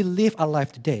means when we live our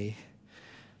life today,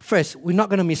 first, we're not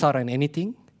going to miss out on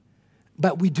anything,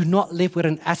 but we do not live with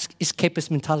an escapist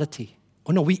mentality.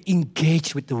 Oh no, we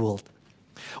engage with the world.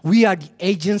 We are the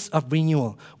agents of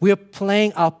renewal. We are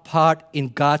playing our part in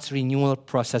God's renewal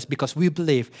process because we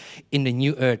believe in the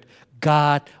new earth.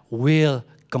 God will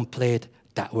complete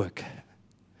that work.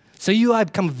 So you have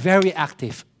become very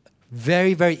active,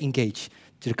 very, very engaged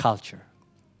to the culture.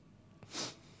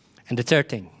 And the third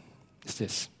thing is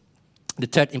this. The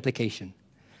third implication.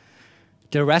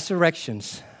 The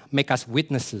resurrections make us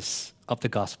witnesses of the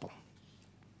gospel.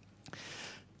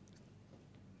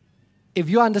 If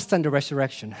you understand the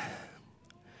resurrection,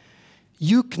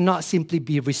 you cannot simply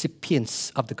be recipients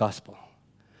of the gospel.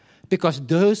 Because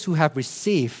those who have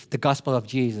received the gospel of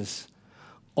Jesus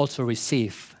also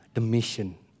receive the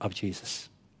mission of Jesus.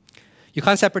 You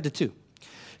can't separate the two.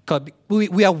 Because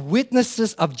we are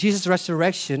witnesses of Jesus'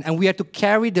 resurrection and we are to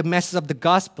carry the message of the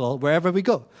gospel wherever we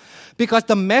go. Because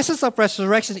the message of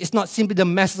resurrection is not simply the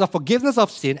message of forgiveness of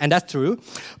sin, and that's true,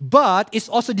 but it's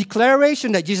also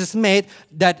declaration that Jesus made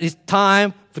that it's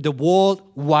time for the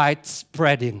worldwide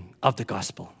spreading of the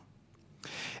gospel.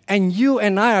 And you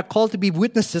and I are called to be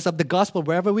witnesses of the gospel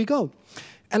wherever we go.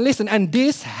 And listen, and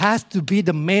this has to be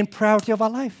the main priority of our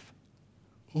life.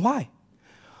 Why?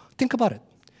 Think about it.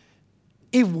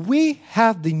 If we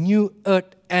have the new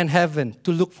earth and heaven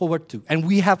to look forward to, and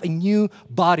we have a new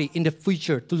body in the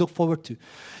future to look forward to,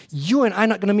 you and I are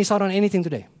not going to miss out on anything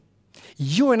today.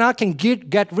 You and I can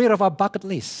get rid of our bucket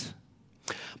list.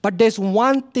 But there's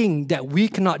one thing that we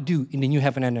cannot do in the new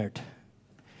heaven and earth.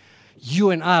 You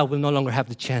and I will no longer have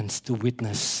the chance to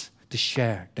witness, to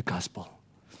share the gospel.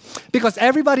 Because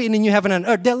everybody in the new heaven and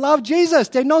earth, they love Jesus.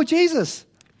 They know Jesus.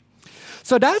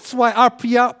 So that's why our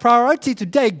priority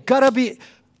today gotta be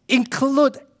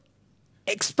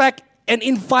expect and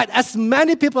invite as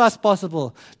many people as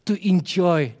possible to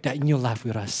enjoy that new life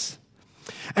with us.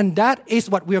 And that is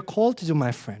what we are called to do,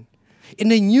 my friend. In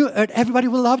the new earth, everybody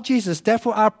will love Jesus.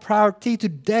 Therefore, our priority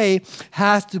today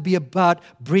has to be about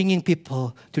bringing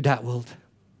people to that world.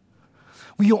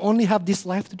 We only have this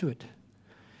life to do it.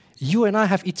 You and I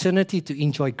have eternity to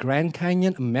enjoy Grand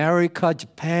Canyon, America,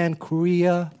 Japan,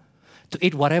 Korea, to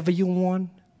eat whatever you want.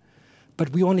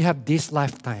 But we only have this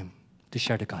lifetime to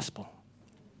share the gospel.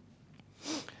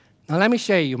 Now, let me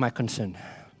share you my concern.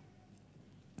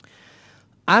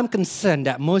 I'm concerned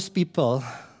that most people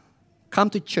come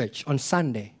to church on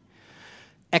Sunday,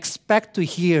 expect to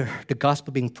hear the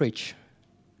gospel being preached,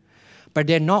 but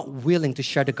they're not willing to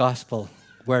share the gospel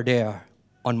where they are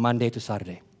on Monday to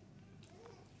Saturday.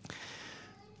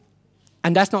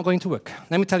 And that's not going to work.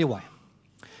 Let me tell you why.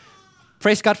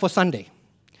 Praise God for Sunday.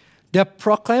 The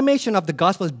proclamation of the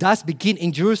gospel does begin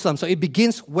in Jerusalem, so it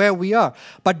begins where we are.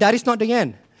 But that is not the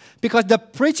end. Because the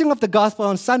preaching of the gospel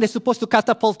on Sunday is supposed to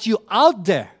catapult you out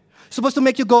there. It's supposed to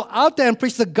make you go out there and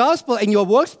preach the gospel in your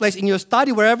workplace, in your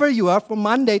study, wherever you are, from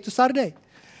Monday to Saturday.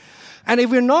 And if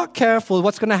we're not careful,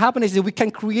 what's going to happen is that we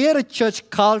can create a church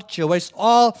culture where it's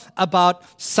all about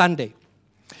Sunday.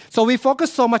 So we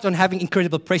focus so much on having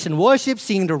incredible praise and worship,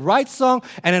 singing the right song,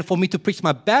 and then for me to preach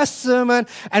my best sermon,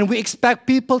 and we expect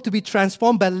people to be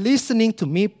transformed by listening to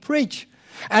me preach.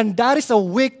 And that is a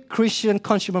weak Christian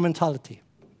consumer mentality.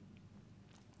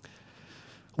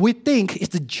 We think it's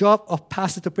the job of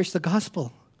pastor to preach the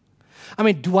gospel. I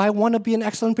mean, do I want to be an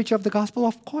excellent preacher of the gospel?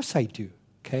 Of course I do,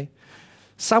 okay?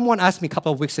 Someone asked me a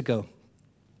couple of weeks ago,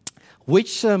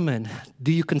 which sermon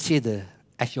do you consider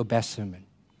as your best sermon?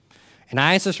 And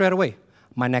I answered straight away,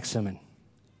 my next sermon.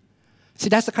 See,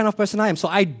 that's the kind of person I am. So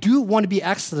I do want to be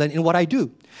excellent in what I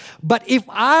do. But if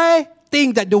I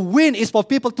think that the win is for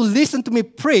people to listen to me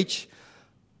preach,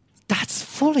 that's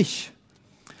foolish.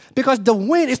 Because the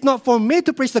win is not for me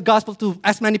to preach the gospel to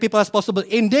as many people as possible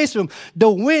in this room. The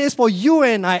win is for you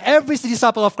and I, every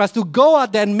disciple of Christ, to go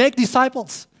out there and make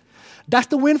disciples. That's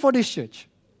the win for this church.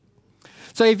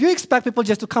 So if you expect people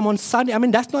just to come on Sunday, I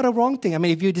mean, that's not a wrong thing. I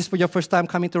mean, if this is for your first time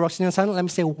coming to Rock City on Sunday, let me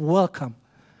say welcome.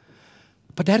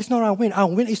 But that is not our win. Our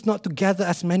win is not to gather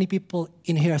as many people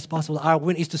in here as possible. Our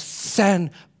win is to send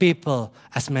people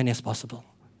as many as possible.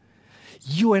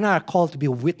 You and I are called to be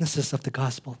witnesses of the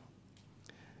gospel.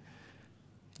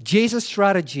 Jesus'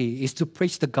 strategy is to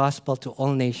preach the gospel to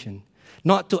all nations,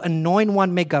 not to anoint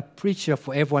one mega preacher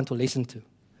for everyone to listen to.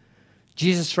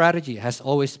 Jesus' strategy has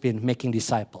always been making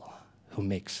disciples who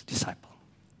makes disciple.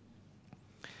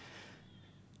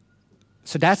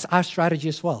 So that's our strategy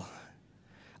as well.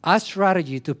 Our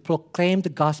strategy to proclaim the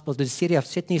gospel to the city of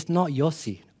Sydney is not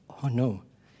Yossi. Oh no,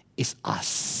 it's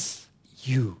us,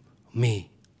 you,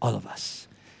 me, all of us.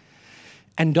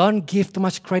 And don't give too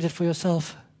much credit for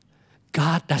yourself.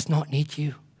 God does not need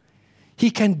you. He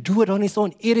can do it on his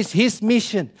own. It is his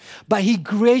mission. But he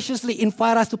graciously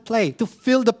invites us to play, to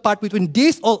fill the part between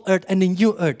this old earth and the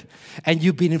new earth. And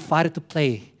you've been invited to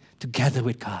play together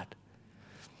with God.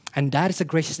 And that is a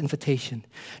gracious invitation.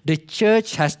 The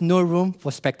church has no room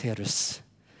for spectators.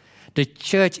 The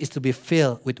church is to be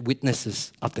filled with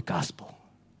witnesses of the gospel.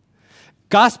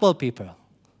 Gospel people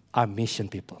are mission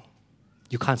people.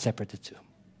 You can't separate the two.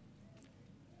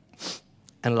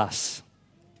 And last,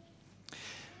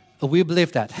 we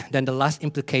believe that then the last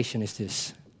implication is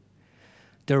this.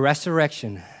 The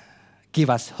resurrection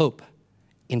gives us hope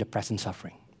in the present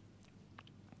suffering.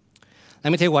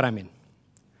 Let me tell you what I mean.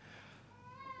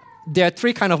 There are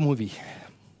three kinds of movies.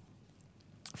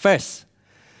 First,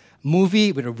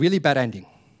 movie with a really bad ending.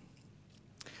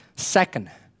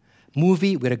 Second,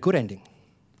 movie with a good ending.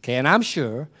 Okay, and I'm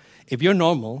sure if you're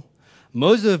normal,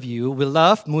 most of you will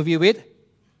love movie with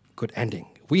good ending.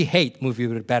 We hate movie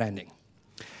with a bad ending.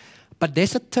 But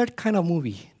there's a third kind of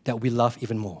movie that we love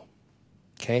even more.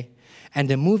 Okay? And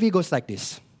the movie goes like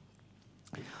this.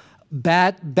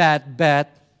 Bad, bad, bad.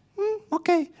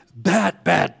 Okay. Bad,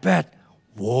 bad, bad.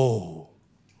 Whoa.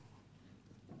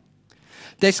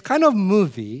 There's kind of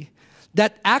movie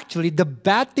that actually the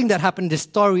bad thing that happened in the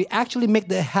story actually make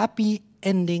the happy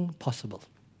ending possible.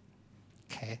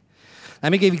 Okay?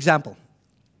 Let me give you an example.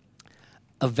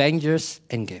 Avengers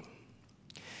Endgame.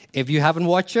 If you haven't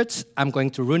watched it, I'm going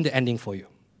to ruin the ending for you.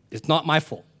 It's not my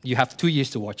fault. You have 2 years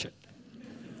to watch it.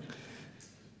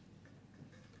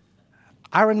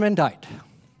 Iron Man died.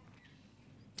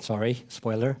 Sorry,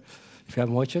 spoiler, if you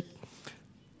haven't watched it.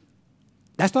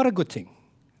 That's not a good thing.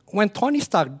 When Tony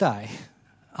Stark died,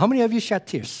 how many of you shed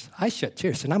tears? I shed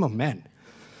tears, and I'm a man.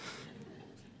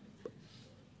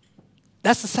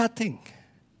 That's a sad thing.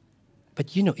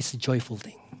 But you know, it's a joyful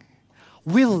thing.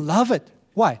 We love it.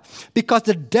 Why? Because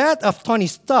the death of Tony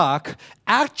Stark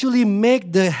actually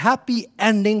made the happy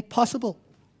ending possible.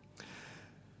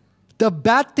 The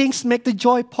bad things make the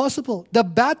joy possible. The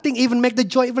bad thing even make the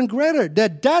joy even greater. The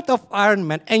death of Iron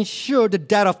Man ensured the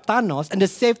death of Thanos and the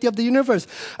safety of the universe.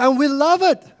 And we love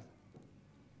it.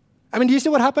 I mean, do you see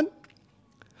what happened?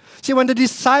 See, when the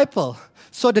disciple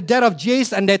saw the death of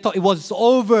Jesus and they thought it was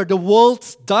over, the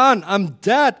world's done, I'm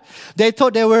dead. They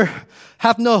thought they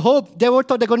have no hope. They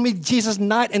thought they're going to meet Jesus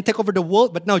tonight and take over the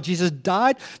world. But no, Jesus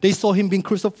died. They saw him being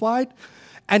crucified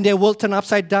and their world turned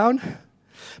upside down.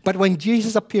 But when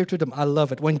Jesus appeared to them, I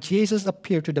love it. When Jesus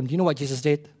appeared to them, do you know what Jesus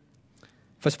did?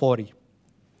 Verse 40.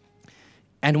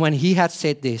 And when he had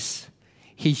said this,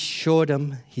 he showed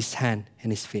them his hand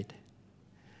and his feet.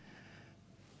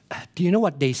 Do you know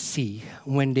what they see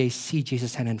when they see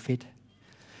Jesus' hand and feet?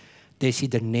 They see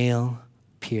the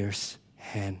nail-pierced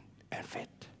hand and feet.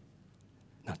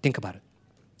 Now think about it.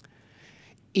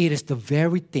 It is the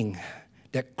very thing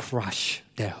that crushed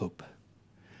their hope.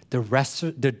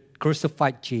 The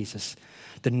crucified Jesus,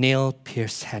 the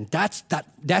nail-pierced hand.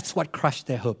 That's what crushed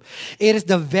their hope. It is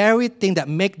the very thing that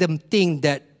made them think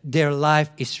that their life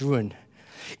is ruined.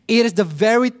 It is the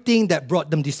very thing that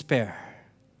brought them despair.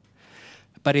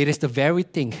 But it is the very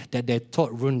thing that they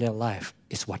thought ruined their life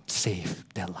is what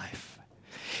saved their life.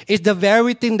 It's the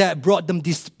very thing that brought them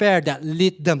despair that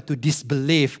led them to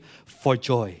disbelief for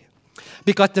joy.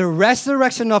 Because the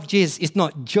resurrection of Jesus is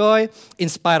not joy in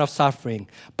spite of suffering,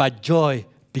 but joy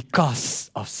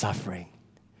because of suffering.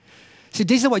 See,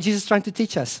 this is what Jesus is trying to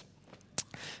teach us.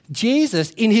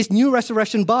 Jesus, in his new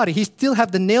resurrection body, he still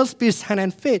have the nail-pierced hand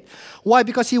and feet. Why?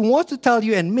 Because he wants to tell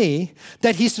you and me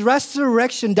that his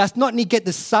resurrection does not negate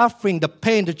the suffering, the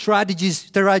pain, the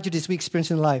tragedies we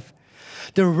experience in life.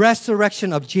 The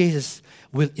resurrection of Jesus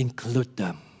will include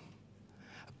them,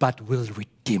 but will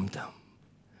redeem them.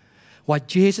 What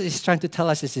Jesus is trying to tell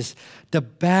us is this: the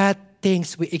bad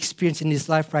things we experience in this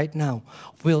life right now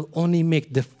will only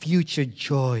make the future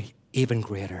joy even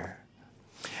greater.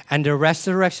 And the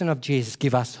resurrection of Jesus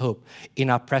gives us hope in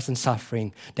our present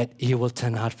suffering that it will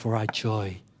turn out for our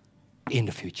joy in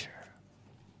the future.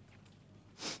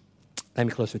 Let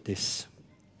me close with this.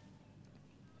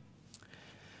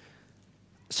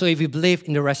 So if we believe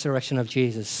in the resurrection of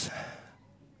Jesus,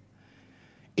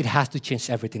 it has to change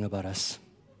everything about us.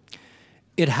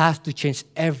 It has to change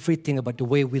everything about the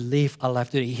way we live our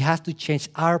life today. It has to change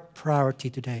our priority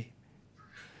today.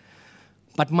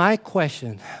 But my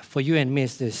question for you and me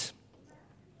is this: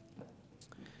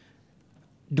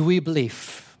 do we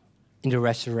believe in the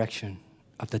resurrection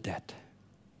of the dead?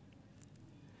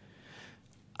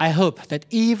 I hope that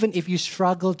even if you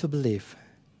struggle to believe,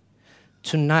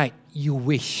 tonight you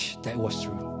wish that it was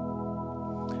true.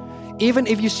 Even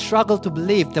if you struggle to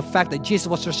believe the fact that Jesus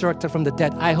was resurrected from the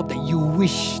dead, I hope that you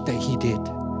wish that he did.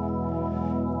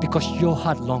 Because your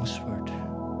heart longs for it.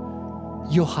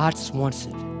 Your heart wants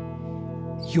it.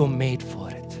 You're made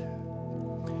for it.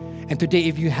 And today,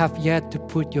 if you have yet to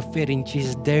put your faith in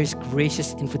Jesus, there is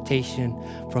gracious invitation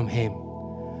from him.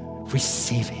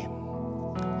 Receive him.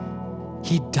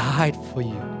 He died for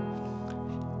you.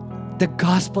 The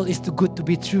gospel is too good to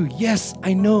be true. Yes,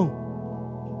 I know.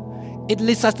 It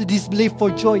leads us to disbelief for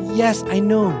joy. Yes, I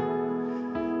know.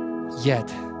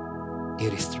 Yet,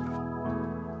 it is true.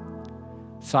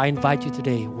 So I invite you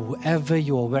today, whoever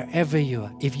you are, wherever you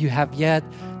are, if you have yet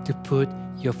to put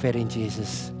your faith in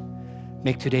Jesus,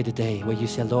 make today the day where you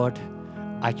say, Lord,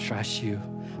 I trust you.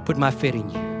 Put my faith in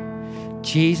you.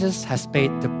 Jesus has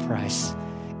paid the price.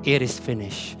 It is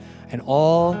finished. And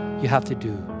all you have to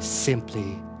do is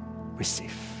simply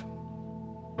receive.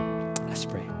 Let's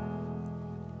pray.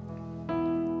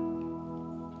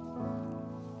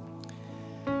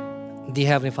 Dear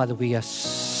Heavenly Father, we are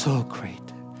so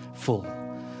grateful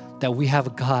that we have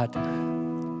a God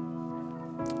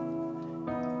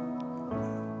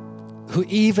who,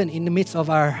 even in the midst of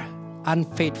our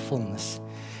unfaithfulness,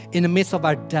 in the midst of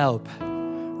our doubt,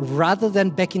 rather than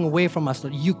backing away from us,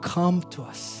 Lord, you come to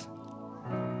us.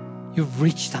 You've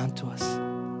reached down to us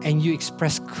and you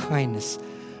express kindness,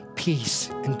 peace,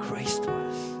 and grace to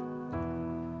us.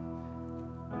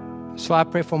 So I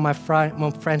pray for my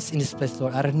friends in this place,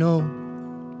 Lord. I don't know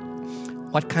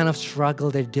what kind of struggle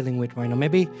they're dealing with right now.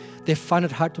 Maybe they find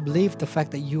it hard to believe the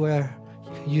fact that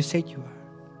you said you are.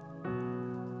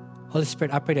 Holy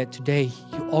Spirit, I pray that today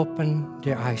you open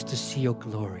their eyes to see your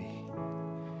glory,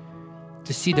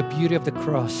 to see the beauty of the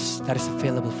cross that is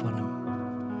available for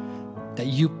them. That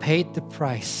you paid the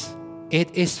price.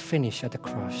 It is finished at the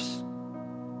cross.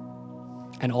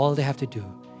 And all they have to do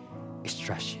is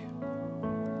trust you.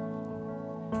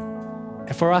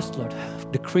 And for us, Lord,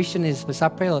 the Christian is, I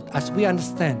pray, Lord, as we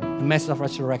understand the message of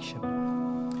resurrection,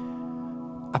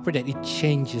 I pray that it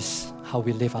changes how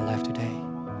we live our life today.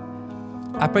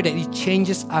 I pray that it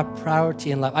changes our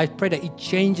priority in life. I pray that it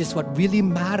changes what really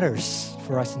matters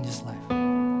for us in this life.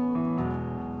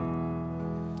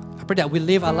 I pray that we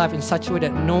live our life in such a way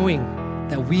that knowing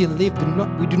that we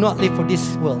do not live for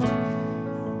this world,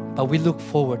 but we look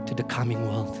forward to the coming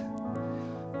world.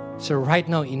 So right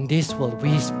now in this world,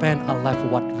 we spend our life for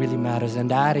what really matters,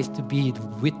 and that is to be the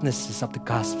witnesses of the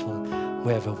gospel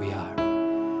wherever we are.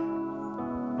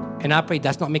 And I pray it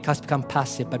does not make us become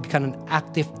passive, but become an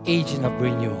active agent of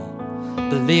renewal,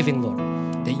 believing, Lord,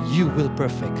 that you will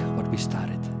perfect what we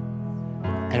started.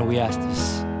 And we ask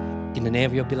this in the name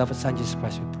of your beloved Son, Jesus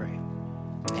Christ.